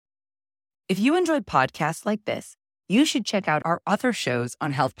If you enjoyed podcasts like this, you should check out our other shows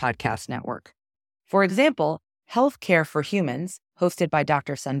on Health Podcast Network. For example, Healthcare for Humans, hosted by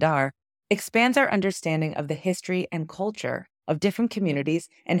Dr. Sundar, expands our understanding of the history and culture of different communities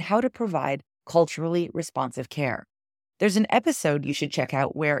and how to provide culturally responsive care. There's an episode you should check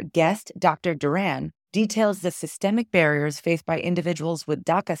out where guest Dr. Duran details the systemic barriers faced by individuals with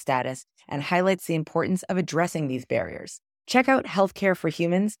DACA status and highlights the importance of addressing these barriers. Check out Healthcare for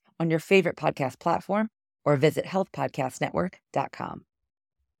Humans on your favorite podcast platform or visit healthpodcastnetwork.com.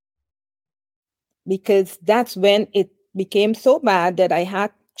 Because that's when it became so bad that I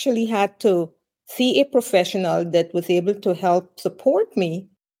actually had to see a professional that was able to help support me.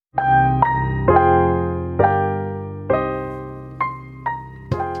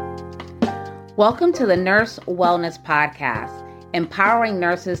 Welcome to the Nurse Wellness Podcast, empowering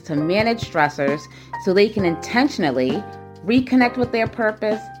nurses to manage stressors so they can intentionally reconnect with their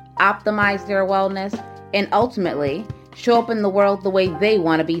purpose, optimize their wellness, and ultimately show up in the world the way they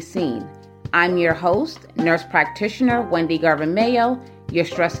want to be seen. I'm your host, nurse practitioner Wendy Garvin-Mayo, your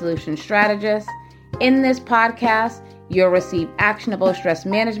stress solution strategist. In this podcast, you'll receive actionable stress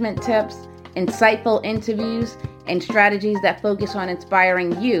management tips, insightful interviews, and strategies that focus on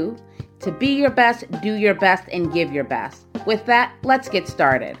inspiring you to be your best, do your best, and give your best. With that, let's get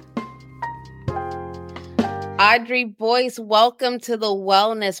started. Audrey, Boyce, welcome to the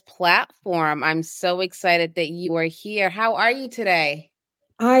Wellness Platform. I'm so excited that you are here. How are you today?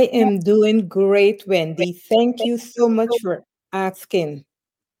 I am doing great, Wendy. Thank you so much for asking.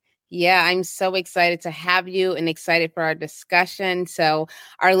 Yeah, I'm so excited to have you and excited for our discussion so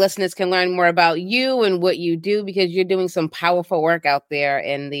our listeners can learn more about you and what you do, because you're doing some powerful work out there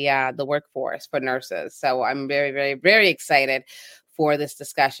in the workforce for nurses. So I'm very, very, very excited for this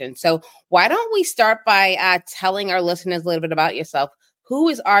discussion. So why don't we start by telling our listeners a little bit about yourself? Who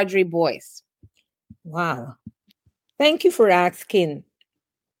is Audrey Boyce? Wow. Thank you for asking.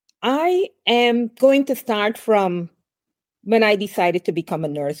 I am going to start from when I decided to become a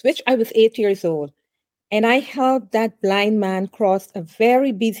nurse, which I was 8 years old. And I helped that blind man cross a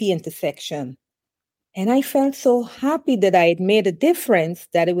very busy intersection. And I felt so happy that I had made a difference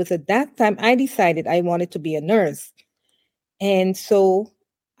that it was at that time I decided I wanted to be a nurse. And so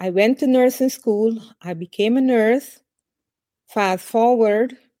I went to nursing school. I became a nurse. Fast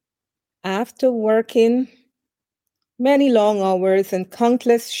forward, after working many long hours and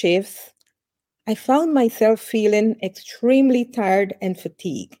countless shifts, I found myself feeling extremely tired and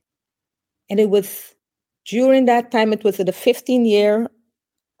fatigued. And it was during that time, it was the 15th year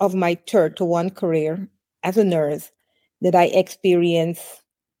of my 3rd-to-1 career as a nurse that I experienced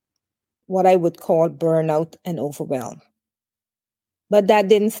what I would call burnout and overwhelm. But that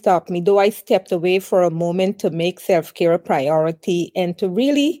didn't stop me, though I stepped away for a moment to make self-care a priority and to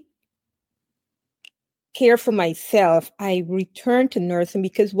really care for myself. I returned to nursing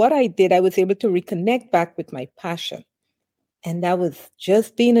because what I did, I was able to reconnect back with my passion. And that was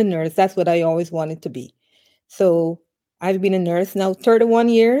just being a nurse. That's what I always wanted to be. So I've been a nurse now 31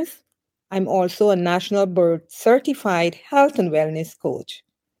 years. I'm also a national board certified health and wellness coach.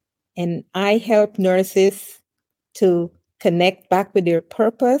 And I help nurses to connect back with their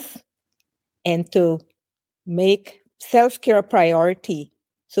purpose and to make self-care a priority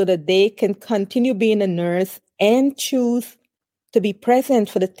so that they can continue being a nurse and choose to be present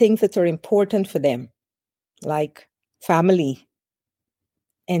for the things that are important for them, like family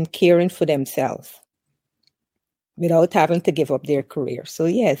and caring for themselves without having to give up their career. So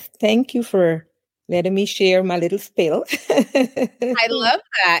yes, thank you for letting me share my little spill. I love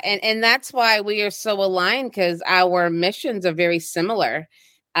that. And that's why we are so aligned, because our missions are very similar.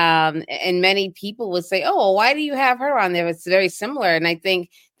 And many people would say, oh, well, why do you have her on there? It's very similar. And I think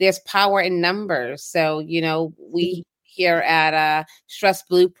there's power in numbers. So, we here at Stress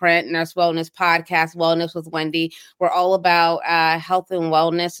Blueprint, Nurse Wellness Podcast, Wellness with Wendy, we're all about health and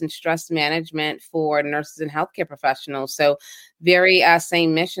wellness and stress management for nurses and healthcare professionals. So very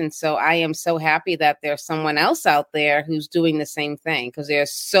same mission. So I am so happy that there's someone else out there who's doing the same thing, because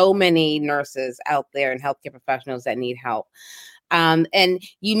there's so many nurses out there and healthcare professionals that need help. And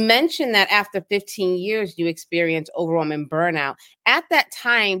you mentioned that after 15 years, you experienced overwhelm and burnout. At that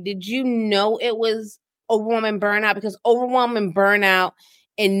time, did you know it was overwhelm and burnout? Because overwhelm and burnout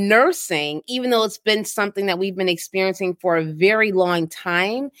in nursing, even though it's been something that we've been experiencing for a very long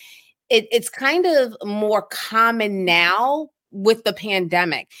time, it's kind of more common now with the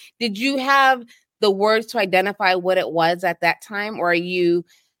pandemic. Did you have the words to identify what it was at that time, or are you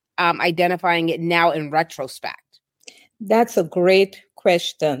identifying it now in retrospect? That's a great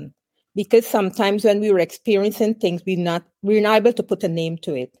question, because sometimes when we were experiencing things, we're not able to put a name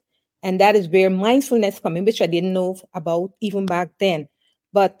to it. And that is where mindfulness comes in, which I didn't know about even back then.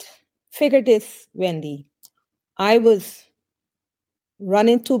 But figure this, Wendy. I was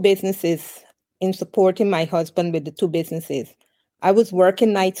running two businesses in supporting my husband with the two businesses. I was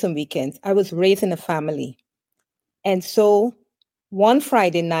working nights and weekends. I was raising a family. And so one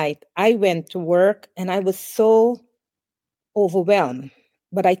Friday night, I went to work and I was so overwhelmed.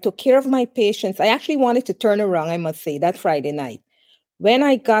 But I took care of my patients. I actually wanted to turn around, I must say, that Friday night. When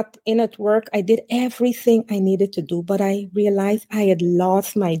I got in at work, I did everything I needed to do, but I realized I had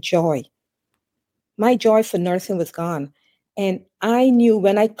lost my joy. My joy for nursing was gone. And I knew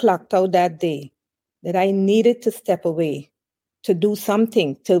when I clocked out that day that I needed to step away, to do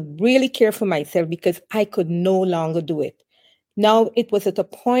something, to really care for myself because I could no longer do it. Now it was at a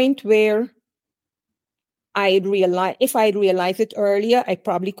point where I realized, if I had realized it earlier, I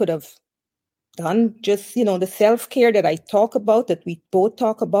probably could have done just, the self-care that I talk about, that we both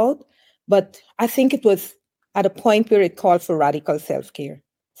talk about. But I think it was at a point where it called for radical self-care,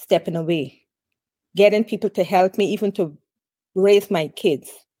 stepping away, getting people to help me, even to raise my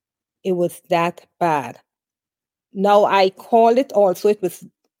kids. It was that bad. Now I call it also, it was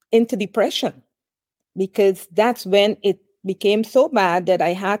into depression, because that's when it became so bad that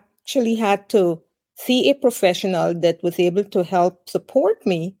I actually had to see a professional that was able to help support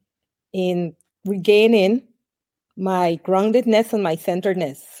me in regaining my groundedness and my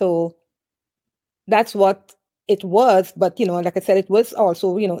centeredness. So that's what it was. But, like I said, it was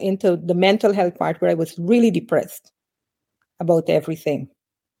also, into the mental health part where I was really depressed about everything.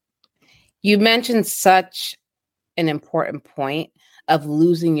 You mentioned such an important point of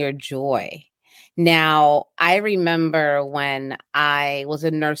losing your joy. Now, I remember when I was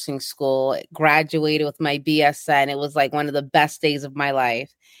in nursing school, graduated with my BSN. It was like one of the best days of my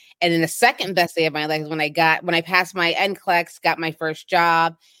life. And then the second best day of my life is when I passed my NCLEX, got my first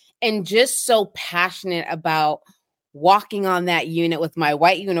job, and just so passionate about walking on that unit with my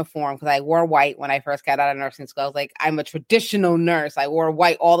white uniform, because I wore white when I first got out of nursing school. I was like, I'm a traditional nurse. I wore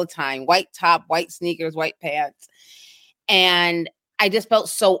white all the time, white top, white sneakers, white pants. And I just felt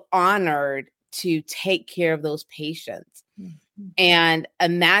so honored to take care of those patients. Mm-hmm. And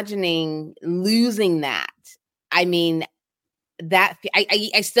imagining losing that, I mean, that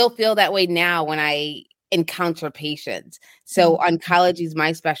I still feel that way now when I encounter patients. So oncology is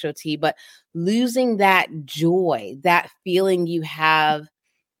my specialty, but losing that joy, that feeling you have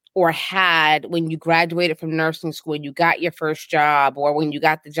or had when you graduated from nursing school, when you got your first job, or when you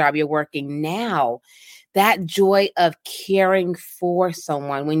got the job you're working now, that joy of caring for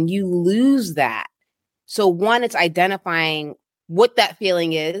someone, when you lose that. So one, it's identifying what that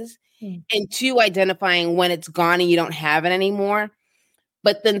feeling is, and two, identifying when it's gone and you don't have it anymore.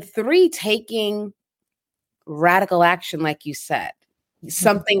 But then three, taking radical action, like you said.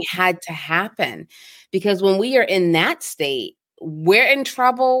 Something had to happen, because when we are in that state, we're in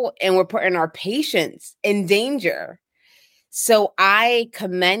trouble and we're putting our patients in danger. So I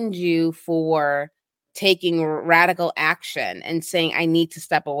commend you for taking radical action and saying, I need to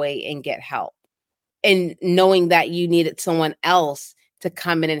step away and get help, and knowing that you needed someone else to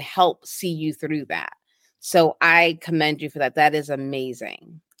come in and help see you through that. So I commend you for that. That is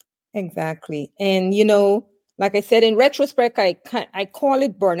amazing. Exactly. And, like I said, in retrospect, I call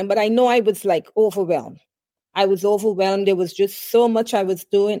it burning, but I know I was like overwhelmed. I was overwhelmed. There was just so much I was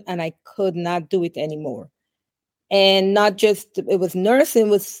doing and I could not do it anymore. And not just, it was nursing, it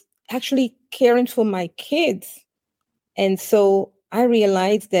was actually caring for my kids. And so I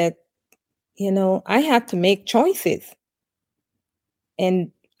realized that, I had to make choices.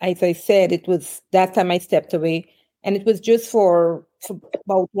 And as I said, it was that time I stepped away. And it was just for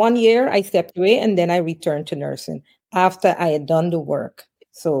about 1 year, I stepped away, and then I returned to nursing after I had done the work.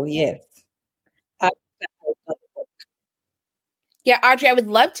 So, yes. Yeah, Audrey, I would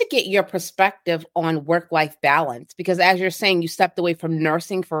love to get your perspective on work-life balance, because as you're saying, you stepped away from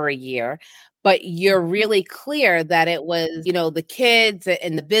nursing for a year, but you're really clear that it was, the kids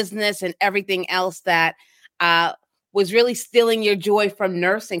and the business and everything else that was really stealing your joy from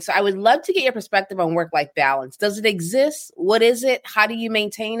nursing. So I would love to get your perspective on work-life balance. Does it exist? What is it? How do you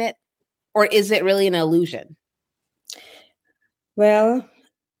maintain it? Or is it really an illusion? Well,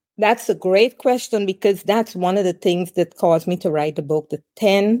 that's a great question, because that's one of the things that caused me to write the book, The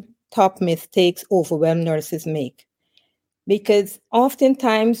 10 Top Mistakes Overwhelmed Nurses Make. Because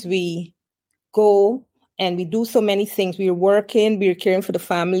oftentimes we go and we do so many things. We're working, we're caring for the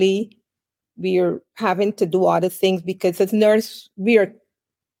family, we're having to do other things, because as nurse, we are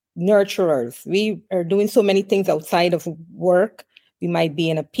nurturers. We are doing so many things outside of work. We might be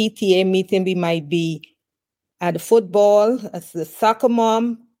in a PTA meeting, we might be at a football, as the soccer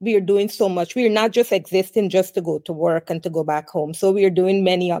mom, we are doing so much. We are not just existing just to go to work and to go back home. So we are doing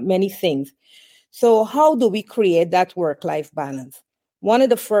many things. So how do we create that work-life balance? One of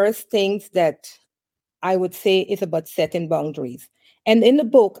the first things that I would say is about setting boundaries. And in the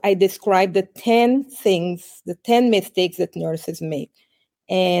book, I describe the 10 things, the 10 mistakes that nurses make.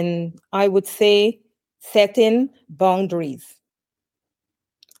 And I would say setting boundaries.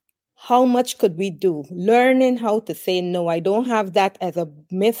 How much could we do? Learning how to say no. I don't have that as a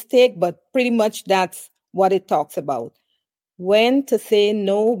mistake, but pretty much that's what it talks about. When to say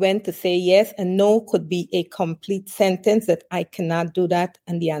no, when to say yes, and no could be a complete sentence that I cannot do that.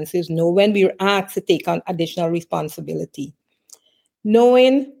 And the answer is no. When we are asked to take on additional responsibility,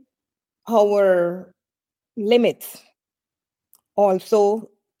 knowing our limits, also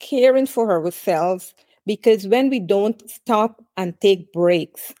caring for ourselves, because when we don't stop and take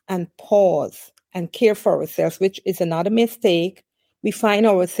breaks and pause and care for ourselves, which is another mistake, we find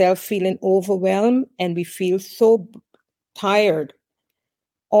ourselves feeling overwhelmed and we feel so tired.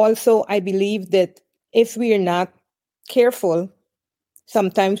 Also, I believe that if we are not careful,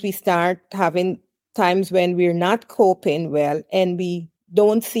 sometimes we start having times when we're not coping well and we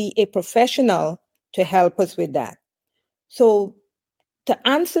don't see a professional to help us with that. So to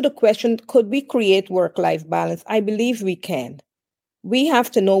answer the question, could we create work-life balance? I believe we can. We have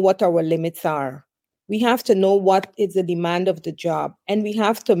to know what our limits are. We have to know what is the demand of the job, and we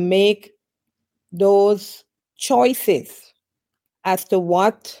have to make those choices as to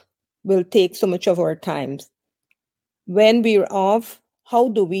what will take so much of our time. When we're off, how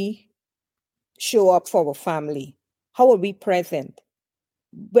do we show up for our family? How are we present?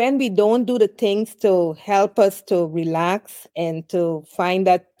 When we don't do the things to help us to relax and to find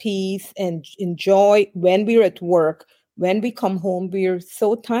that peace and enjoy when we're at work, when we come home, we're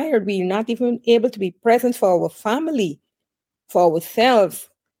so tired, we're not even able to be present for our family, for ourselves,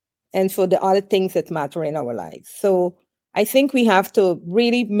 and for the other things that matter in our lives. So I think we have to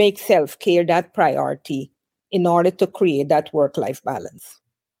really make self-care that priority in order to create that work-life balance.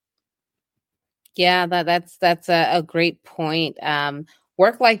 Yeah, that's a great point.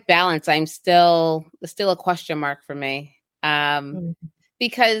 Work-life balance, I'm still a question mark for me.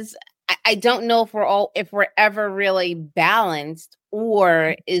 Because I don't know if we're ever really balanced,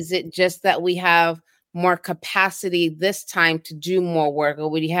 or is it just that we have more capacity this time to do more work, or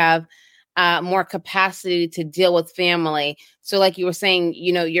we have more capacity to deal with family. So like you were saying,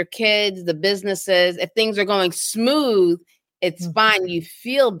 your kids, the businesses, if things are going smooth, it's fine. You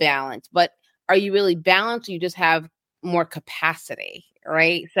feel balanced, but are you really balanced? Or you just have more capacity,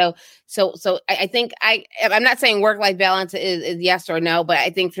 right? So I think I'm not saying work-life balance is yes or no, but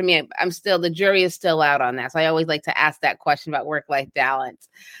I think for me, the jury is still out on that. So I always like to ask that question about work-life balance.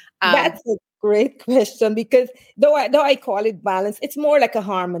 That's a great question, because though I call it balance, it's more like a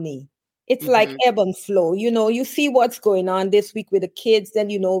harmony. It's like ebb and flow. You see what's going on this week with the kids, then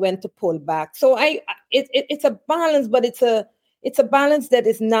you know when to pull back. So it's a balance, but it's a balance that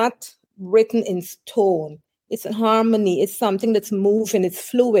is not written in stone. It's a harmony. It's something that's moving. It's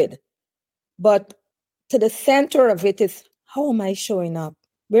fluid. But to the center of it is, how am I showing up?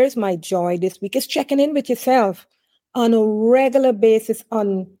 Where's my joy this week? It's checking in with yourself on a regular basis,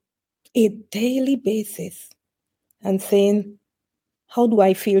 on a daily basis, and saying, how do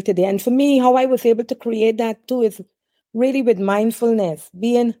I feel today? And for me, how I was able to create that too is really with mindfulness,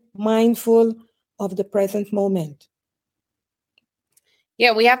 being mindful of the present moment.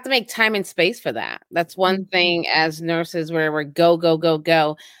 Yeah, we have to make time and space for that. That's one thing as nurses where we're go, go, go,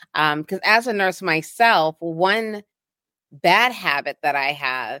 go. Because as a nurse myself, one bad habit that I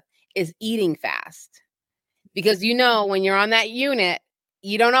have is eating fast. Because when you're on that unit,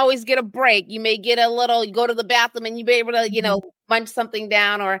 you don't always get a break. You may get you go to the bathroom and you be able to, munch something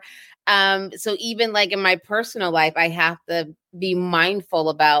down. Or so even like in my personal life, I have to be mindful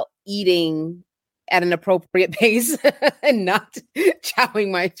about eating at an appropriate pace and not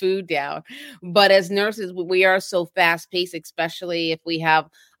chowing my food down. But as nurses, we are so fast paced, especially if we have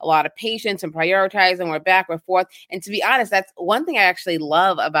a lot of patients and prioritize and we're back or forth. And to be honest, that's one thing I actually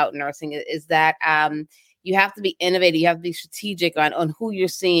love about nursing is that you have to be innovative. You have to be strategic on who you're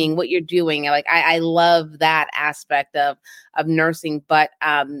seeing, what you're doing. Like I love that aspect of nursing, but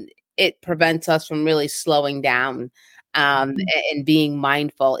it prevents us from really slowing down and being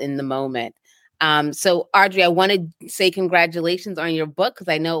mindful in the moment. So Audrey, I want to say congratulations on your book, because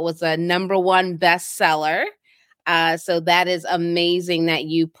I know it was a #1 bestseller. So that is amazing that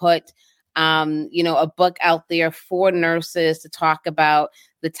you put, a book out there for nurses to talk about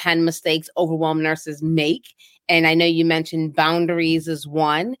the 10 mistakes overwhelmed nurses make. And I know you mentioned boundaries is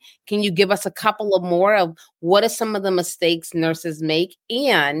one. Can you give us a couple of more of what are some of the mistakes nurses make?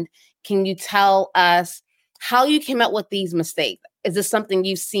 And can you tell us how you came up with these mistakes? Is this something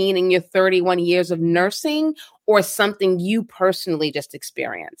you've seen in your 31 years of nursing or something you personally just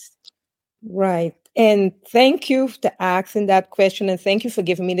experienced? Right. And thank you for asking that question. And thank you for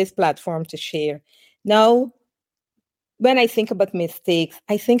giving me this platform to share. Now, when I think about mistakes,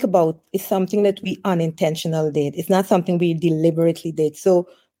 I think about it's something that we unintentional did. It's not something we deliberately did. So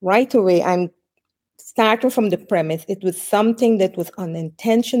right away, I'm starting from the premise it was something that was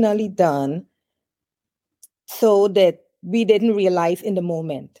unintentionally done so that we didn't realize in the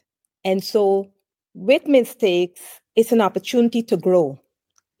moment. And so with mistakes, it's an opportunity to grow.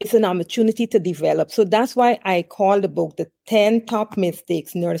 It's an opportunity to develop. So that's why I call the book The 10 Top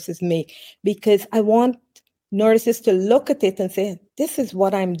Mistakes Nurses Make, because I want nurses to look at it and say, this is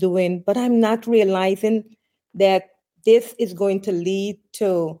what I'm doing, but I'm not realizing that this is going to lead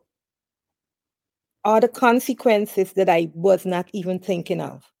to other consequences that I was not even thinking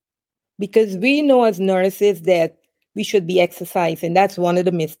of. Because we know as nurses that we should be exercising. That's one of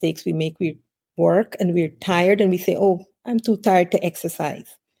the mistakes we make. We work and we're tired and we say, oh, I'm too tired to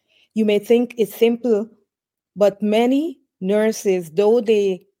exercise. You may think it's simple, but many nurses, though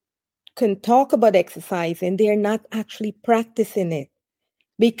they can talk about exercising, they're not actually practicing it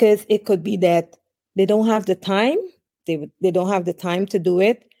because it could be that they don't have the time. They don't have the time to do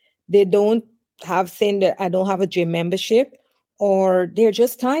it. They don't have saying that I don't have a gym membership, or they're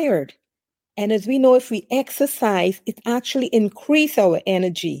just tired. And as we know, if we exercise, it actually increases our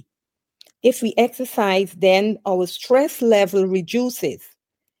energy. If we exercise, then our stress level reduces.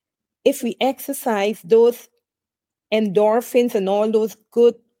 If we exercise, those endorphins and all those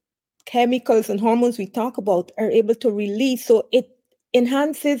good chemicals and hormones we talk about are able to release. So it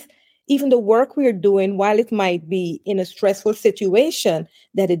enhances even the work we're doing while it might be in a stressful situation,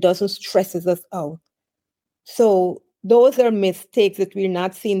 that it doesn't stresses us out. So those are mistakes that we're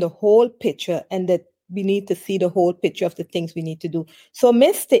not seeing the whole picture, and that we need to see the whole picture of the things we need to do. So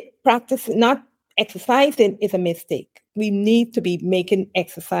practice, not exercising is a mistake. We need to be making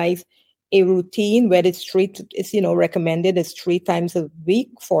exercise a routine, where it's recommended as 3 times a week,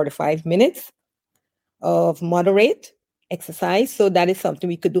 4 to 5 minutes of moderate exercise. So that is something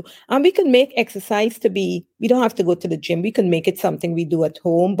we could do. And we can make exercise we don't have to go to the gym. We can make it something we do at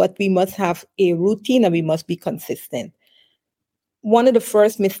home, but we must have a routine and we must be consistent. One of the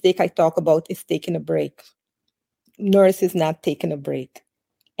first mistakes I talk about is taking a break. Nurses not taking a break.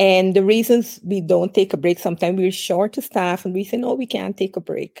 And the reasons we don't take a break, sometimes we're short of staff and we say, no, we can't take a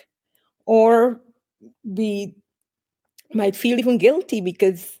break. Or we might feel even guilty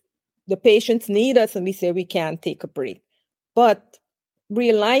because the patients need us and we say we can't take a break. But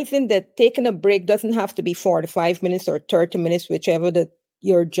realizing that taking a break doesn't have to be 45 minutes or 30 minutes, whichever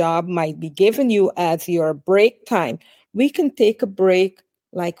your job might be giving you as your break time. We can take a break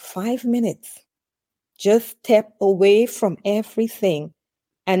like 5 minutes. Just step away from everything.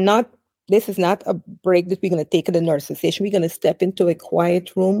 And this is not a break that we're going to take at the nurse's station. We're going to step into a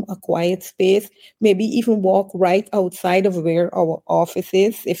quiet room, a quiet space, maybe even walk right outside of where our office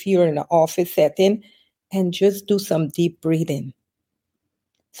is, if you're in an office setting, and just do some deep breathing,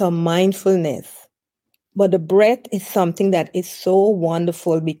 some mindfulness. But the breath is something that is so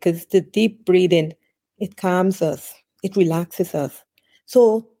wonderful because the deep breathing, it calms us, it relaxes us.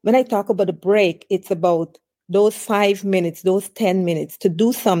 So when I talk about a break, it's about those 5 minutes, those 10 minutes to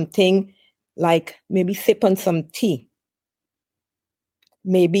do something like maybe sip on some tea.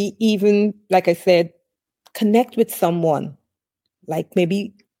 Maybe even, like I said, connect with someone. Like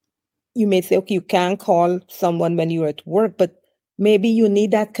maybe you may say, okay, you can't call someone when you're at work, but maybe you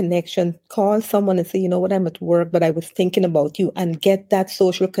need that connection. Call someone and say, you know what, I'm at work, but I was thinking about you, and get that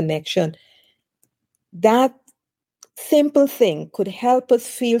social connection. That simple thing could help us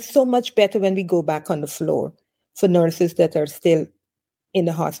feel so much better when we go back on the floor for nurses that are still in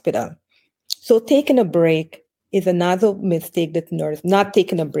the hospital. So taking a break is another mistake not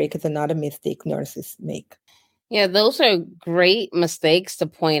taking a break is another mistake nurses make. Yeah, those are great mistakes to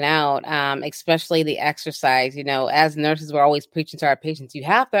point out, especially the exercise. As nurses, we're always preaching to our patients, you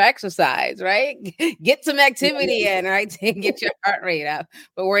have to exercise, right? Get some activity in, right? To get your heart rate up,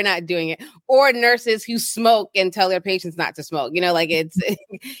 but we're not doing it. Or nurses who smoke and tell their patients not to smoke. It's,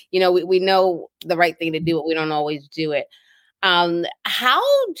 we know the right thing to do, but we don't always do it. How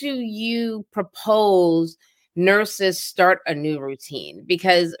do you propose nurses start a new routine?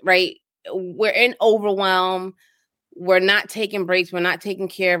 Because, right, we're in overwhelm. We're not taking breaks. We're not taking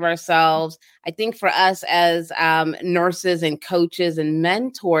care of ourselves. I think for us as nurses and coaches and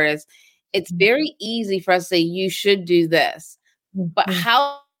mentors, it's very easy for us to say, you should do this. But Mhm.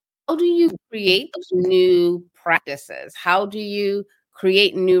 how do you create those new practices? How do you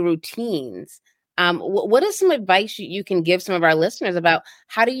create new routines? What is some advice you can give some of our listeners about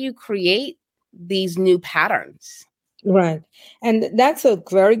how do you create these new patterns? Right. And that's a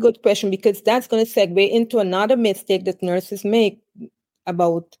very good question, because that's going to segue into another mistake that nurses make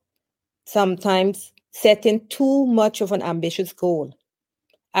about sometimes setting too much of an ambitious goal,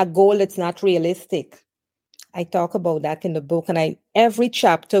 a goal that's not realistic. I talk about that in the book, and every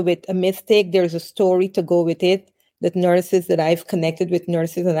chapter with a mistake, there's a story to go with it. That nurses that I've connected with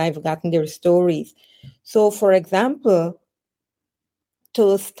nurses and I've gotten their stories. So, for example,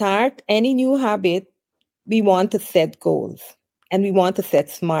 to start any new habit, we want to set goals, and we want to set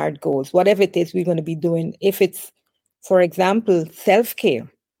smart goals, whatever it is we're going to be doing. If it's, for example,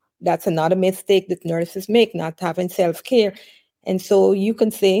 self-care, that's another mistake that nurses make, not having self-care. And so you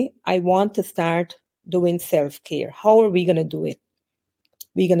can say, I want to start doing self-care. How are we going to do it?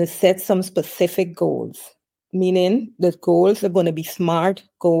 We're going to set some specific goals, meaning the goals are going to be smart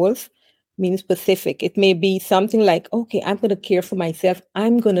goals, meaning specific. It may be something like, okay, I'm going to care for myself.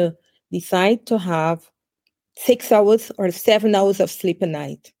 I'm going to decide to have 6 hours or 7 hours of sleep a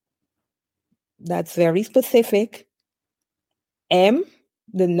night. That's very specific. M,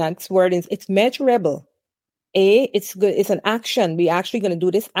 the next word is it's measurable. A, it's good. It's an action. We're actually going to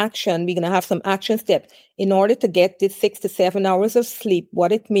do this action. We're going to have some action steps in order to get this 6 to 7 hours of sleep.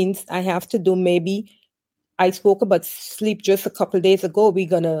 What it means, I have to do. Maybe I spoke about sleep just a couple of days ago. We're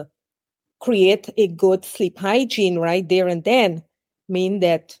going to create a good sleep hygiene right there and then. Mean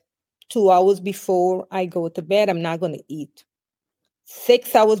that 2 hours before I go to bed, I'm not going to eat.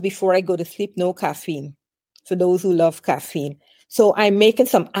 6 hours before I go to sleep, no caffeine, for those who love caffeine. So I'm making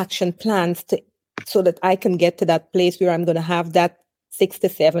some action plans so that I can get to that place where I'm going to have that 6 to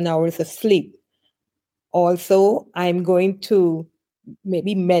 7 hours of sleep. Also, I'm going to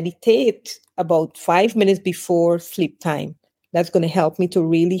maybe meditate about 5 minutes before sleep time. That's going to help me to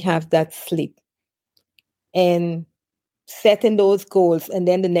really have that sleep. And setting those goals. And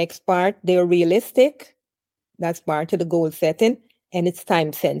then the next part, they're realistic. That's part of the goal setting. And it's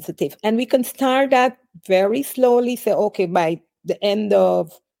time sensitive. And we can start that very slowly. Say, okay, by the end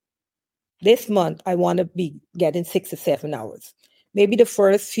of this month, I want to be getting 6 or 7 hours. Maybe the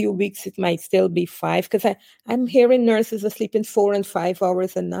first few weeks, it might still be 5, because I'm hearing nurses are sleeping 4 and 5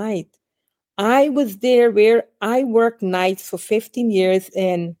 hours a night. I was there where I worked nights for 15 years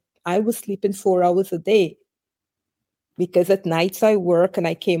and I was sleeping 4 hours a day, because at nights I work and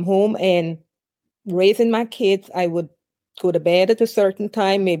I came home, and raising my kids, I would go to bed at a certain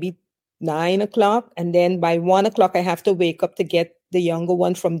time, maybe 9 o'clock. And then by 1 o'clock, I have to wake up to get the younger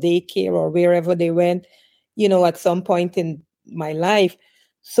one from daycare or wherever they went, at some point in my life.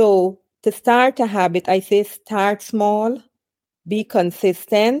 So to start a habit, I say start small, be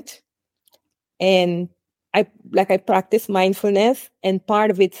consistent. And I practice mindfulness, and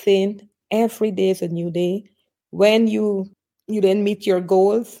part of it's saying every day is a new day. When you didn't meet your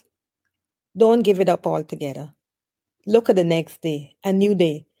goals, don't give it up altogether. Look at the next day, a new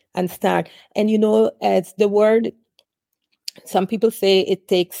day, and start. And as the word, some people say it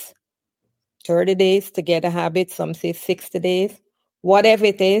takes 30 days to get a habit. Some say 60 days. Whatever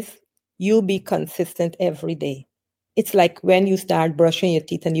it is, you be consistent every day. It's like when you start brushing your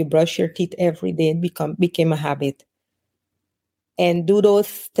teeth and you brush your teeth every day, it became a habit. And do those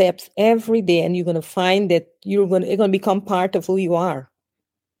steps every day, and you're going to find that it's going to become part of who you are.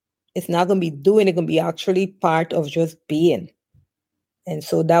 It's not going to be doing, it's going to be actually part of just being. And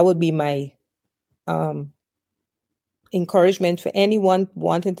so that would be my encouragement for anyone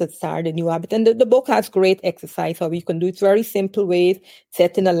wanting to start a new habit. And the book has great exercise how you can do it. It's very simple ways,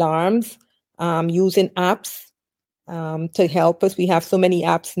 setting alarms, using apps to help us. We have so many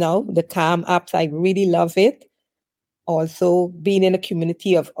apps now. The Calm apps, I really love it. Also, being in a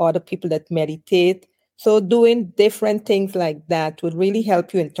community of other people that meditate. So doing different things like that would really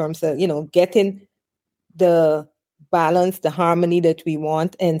help you in terms of, getting the balance, the harmony that we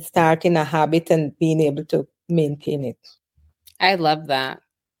want, and starting a habit and being able to maintain it. I love that.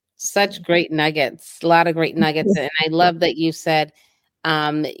 Such great nuggets, a lot of great nuggets. And I love that you said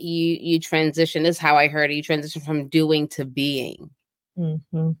you transition, this is how I heard it, you transition from doing to being.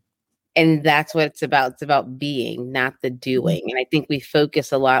 Mm-hmm. And that's what it's about. It's about being, not the doing. And I think we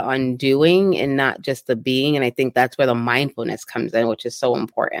focus a lot on doing and not just the being. And I think that's where the mindfulness comes in, which is so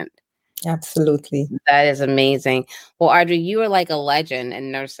important. Absolutely. That is amazing. Well, Audrey, you are like a legend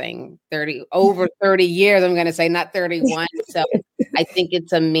in nursing. Over 30 years, I'm going to say, not 31. So I think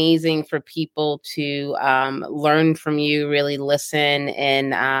it's amazing for people to learn from you, really listen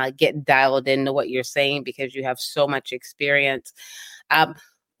and get dialed into what you're saying because you have so much experience. Um,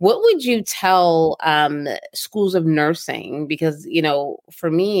 what would you tell schools of nursing? Because, for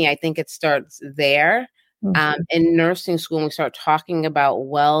me, I think it starts there. In nursing school, when we start talking about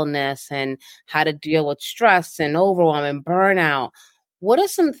wellness and how to deal with stress and overwhelm and burnout, what are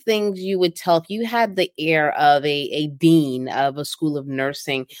some things you would tell if you had the ear of a dean of a school of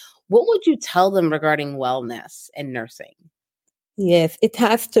nursing? What would you tell them regarding wellness and nursing? Yes, it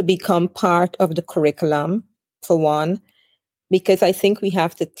has to become part of the curriculum, for one, because I think we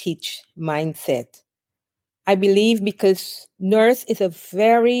have to teach mindset. I believe because nurse is a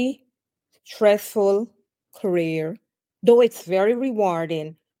very stressful career, though it's very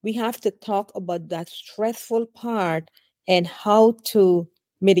rewarding, we have to talk about that stressful part and how to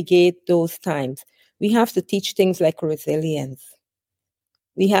mitigate those times. We have to teach things like resilience.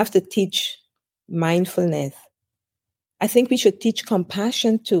 We have to teach mindfulness. I think we should teach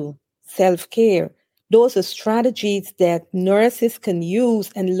compassion too, self care. Those are strategies that nurses can use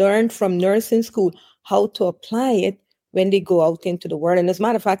and learn from nursing school how to apply it when they go out into the world. And as a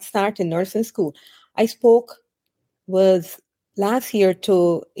matter of fact, start in nursing school. I spoke was last year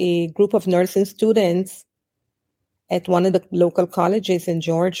to a group of nursing students at one of the local colleges in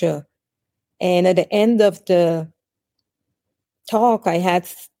Georgia. And at the end of the talk, I had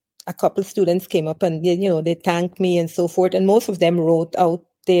a couple students came up and they thanked me and so forth, and most of them wrote out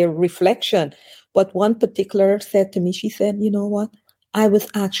their reflection. But one particular said to me, she said, "You know what? I was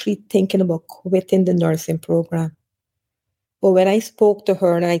actually thinking about quitting the nursing program." But when I spoke to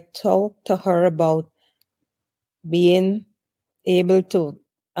her and I talked to her about being able to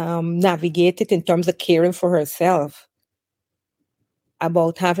navigate it in terms of caring for herself,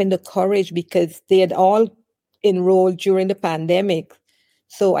 about having the courage because they had all enrolled during the pandemic.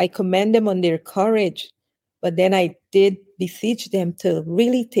 So I commend them on their courage. But then I did beseech them to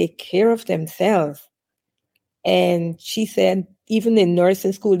really take care of themselves. And she said, even in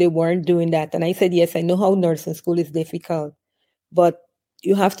nursing school, they weren't doing that. And I said, yes, I know how nursing school is difficult, but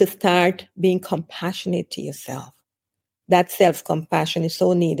you have to start being compassionate to yourself. That self-compassion is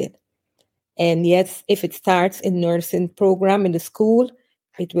so needed. And yes, if it starts in nursing program in the school,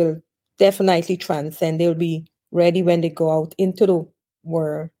 it will definitely transcend. They'll be ready when they go out into the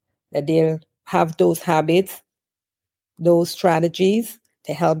world, that they'll have those habits, those strategies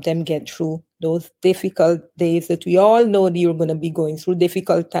to help them get through those difficult days that we all know that you're going to be going through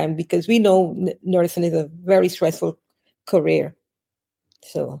difficult time, because we know nursing is a very stressful career.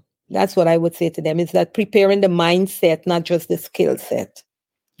 So that's what I would say to them, is that preparing the mindset, not just the skill set.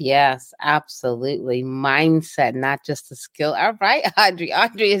 Yes, absolutely. Mindset, not just the skill. All right, Audrey.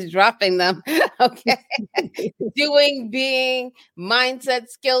 Audrey is dropping them. Okay. Doing, being, mindset,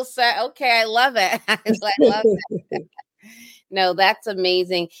 skill set. Okay, I love it. I love it. No, that's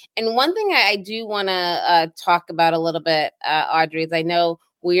amazing. And one thing I do want to talk about a little bit, Audrey, is I know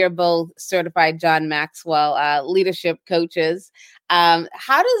we are both certified John Maxwell leadership coaches.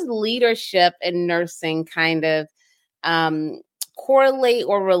 How does leadership in nursing kind of correlate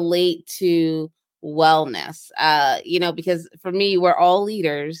or relate to wellness? Because for me, we're all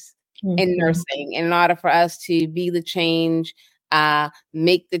leaders in nursing. And in order for us to be the change,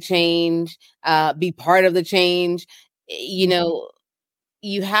 make the change, be part of the change,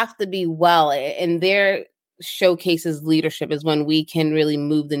 you have to be well. And their showcases leadership is when we can really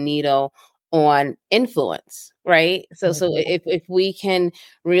move the needle on influence, right? So if we can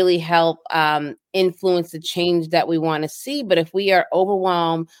really help influence the change that we want to see, but if we are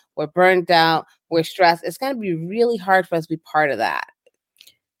overwhelmed, we're burned out, we're stressed, it's going to be really hard for us to be part of that.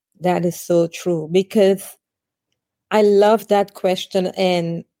 That is so true, because I love that question.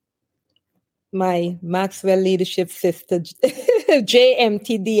 And my Maxwell leadership sister,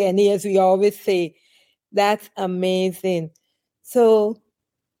 JMTDNE, as we always say, that's amazing. So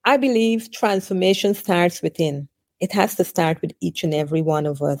I believe transformation starts within. It has to start with each and every one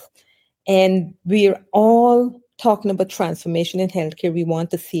of us. And we're all talking about transformation in healthcare. We want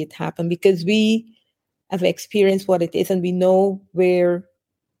to see it happen because we have experienced what it is, and we know where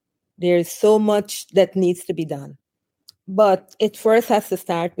there's so much that needs to be done. But it first has to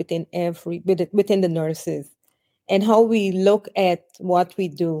start within the nurses, and how we look at what we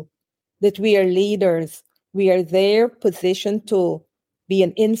do, that we are leaders. We are there positioned to be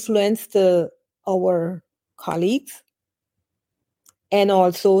an influence to our colleagues and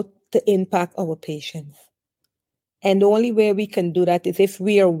also to impact our patients. And the only way we can do that is if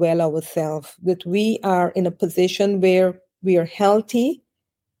we are well ourselves, that we are in a position where we are healthy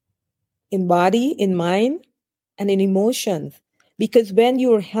in body, in mind, and in emotions. Because when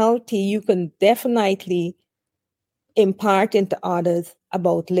you're healthy, you can definitely impart into others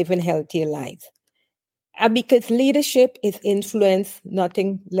about living healthier lives. Because leadership is influence,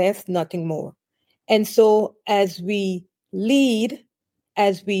 nothing less, nothing more. And so as we lead,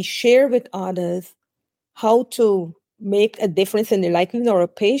 as we share with others how to make a difference in their life, even our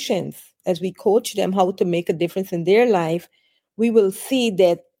patients, as we coach them how to make a difference in their life, we will see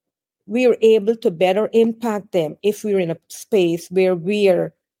that we are able to better impact them if we're in a space where we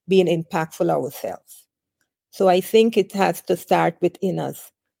are being impactful ourselves. So I think it has to start within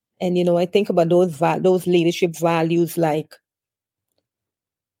us. And, I think about those leadership values like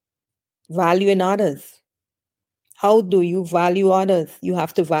valuing others. How do you value others? You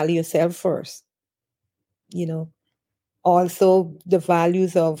have to value yourself first. You know, also the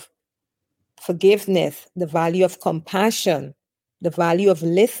values of forgiveness, the value of compassion, the value of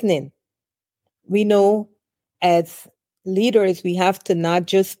listening. We know as leaders, we have to not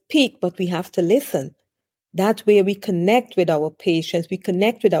just speak, but we have to listen. That way we connect with our patients, we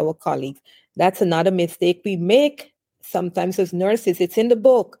connect with our colleagues. That's another mistake we make sometimes as nurses. It's in the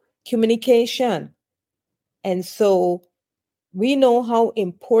book, communication. And so we know how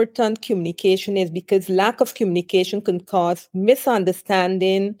important communication is because lack of communication can cause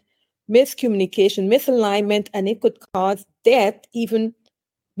misunderstanding, miscommunication, misalignment, and it could cause death even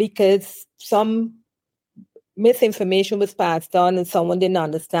because some misinformation was passed on and someone didn't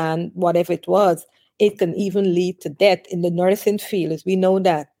understand whatever it was. It can even lead to death in the nursing field, as we know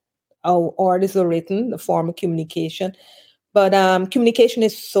that our orders are written, the form of communication. But communication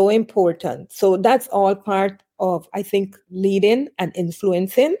is so important. So that's all part of, I think, leading and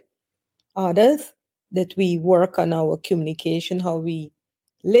influencing others, that we work on our communication, how we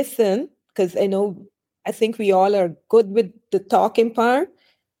listen, because I think we all are good with the talking part,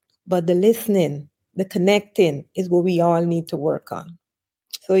 but the listening, the connecting is what we all need to work on.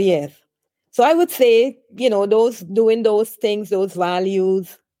 So, yes. So I would say, those doing those things, those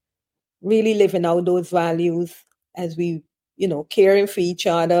values, really living out those values as we, caring for each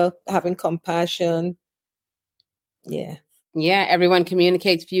other, having compassion. Yeah. Yeah, everyone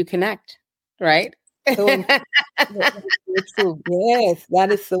communicates if you connect, right? So that's so true. Yes,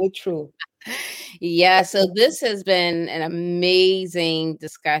 that is so true. Yeah, so this has been an amazing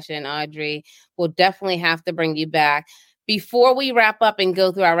discussion, Audrey. We'll definitely have to bring you back. Before we wrap up and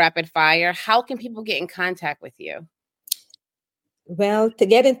go through our rapid fire, how can people get in contact with you? Well, to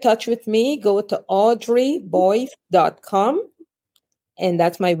get in touch with me, go to audreyboyce.com, and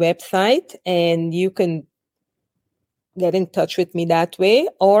that's my website, and you can get in touch with me that way,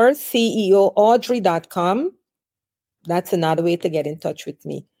 or ceoaudrey.com. That's another way to get in touch with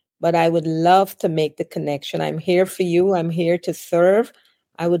me. But I would love to make the connection. I'm here for you. I'm here to serve.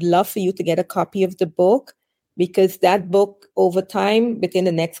 I would love for you to get a copy of the book, because that book, over time, within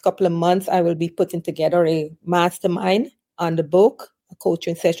the next couple of months, I will be putting together a mastermind on the book, a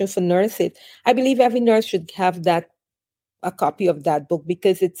coaching session for nurses. I believe every nurse should have a copy of that book,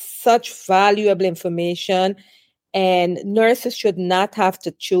 because it's such valuable information. And nurses should not have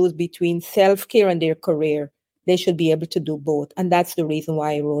to choose between self-care and their career. They should be able to do both. And that's the reason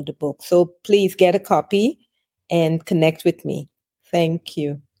why I wrote the book. So please get a copy and connect with me. Thank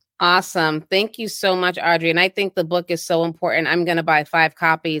you. Awesome. Thank you so much, Audrey. And I think the book is so important. I'm going to buy 5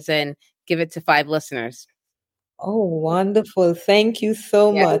 copies and give it to 5 listeners. Oh, wonderful. Thank you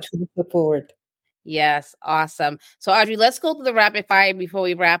so much for the support. Yes, awesome. So, Audrey, let's go to the rapid fire before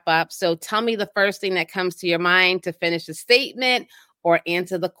we wrap up. So tell me the first thing that comes to your mind to finish the statement or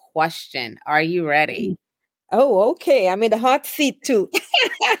answer the question. Are you ready? Oh, okay. I'm in the hot seat too.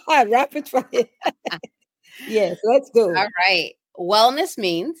 Rapid fire. Yes, let's go. All right. Wellness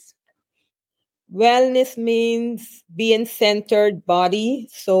means? Wellness means being centered, body,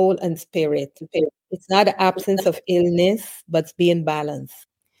 soul, and spirit. It's not the absence of illness, but being balanced.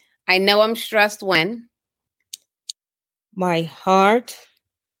 I know I'm stressed when? My heart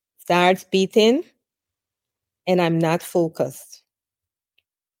starts beating and I'm not focused.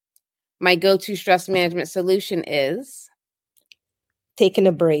 My go-to stress management solution is? Taking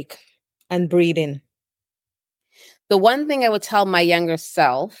a break and breathing. The one thing I would tell my younger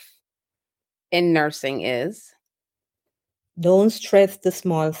self in nursing is? Don't stress the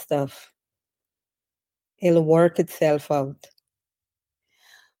small stuff. It'll work itself out.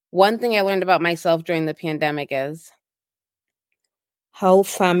 One thing I learned about myself during the pandemic is? How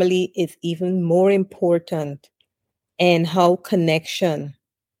family is even more important, and how connection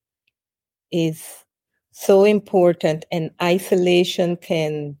is so important, and isolation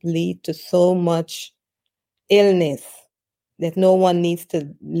can lead to so much illness that no one needs to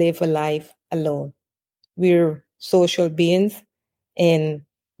live a life alone. We're social beings, and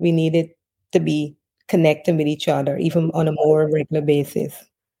we needed to be connecting with each other, even on a more regular basis.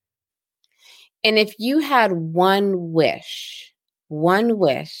 And if you had one wish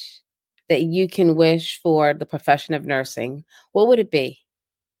that you can wish for the profession of nursing, what would it be?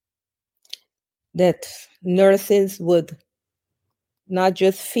 That nurses would not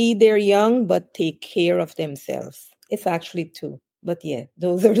just feed their young, but take care of themselves. It's actually two, but yeah,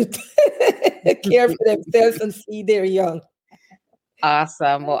 those are the care for themselves and feed their young.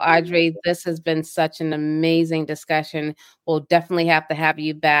 Awesome. Well, Audrey, this has been such an amazing discussion. We'll definitely have to have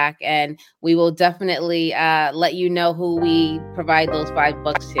you back, and we will definitely let you know who we provide those 5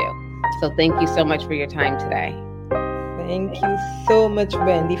 books to. So thank you so much for your time today. Thank you so much,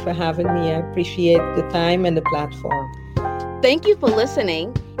 Wendy, for having me. I appreciate the time and the platform. Thank you for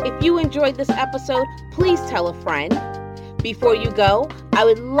listening. If you enjoyed this episode, please tell a friend. Before you go, I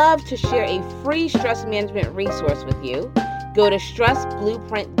would love to share a free stress management resource with you. Go to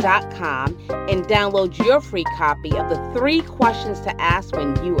stressblueprint.com and download your free copy of the 3 questions to ask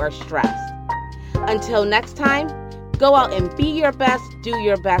when you are stressed. Until next time, go out and be your best, do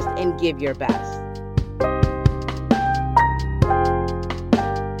your best, and give your best.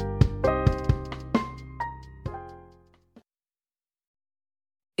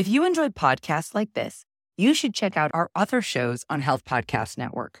 If you enjoyed podcasts like this, you should check out our other shows on Health Podcast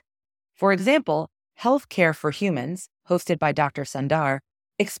Network. For example, Healthcare for Humans, hosted by Dr. Sundar,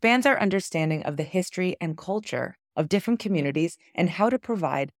 expands our understanding of the history and culture of different communities and how to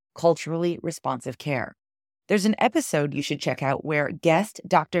provide culturally responsive care. There's an episode you should check out where guest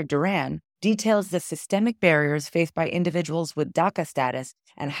Dr. Duran details the systemic barriers faced by individuals with DACA status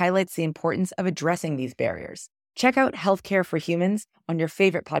and highlights the importance of addressing these barriers. Check out Healthcare for Humans on your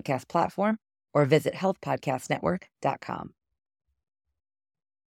favorite podcast platform or visit healthpodcastnetwork.com.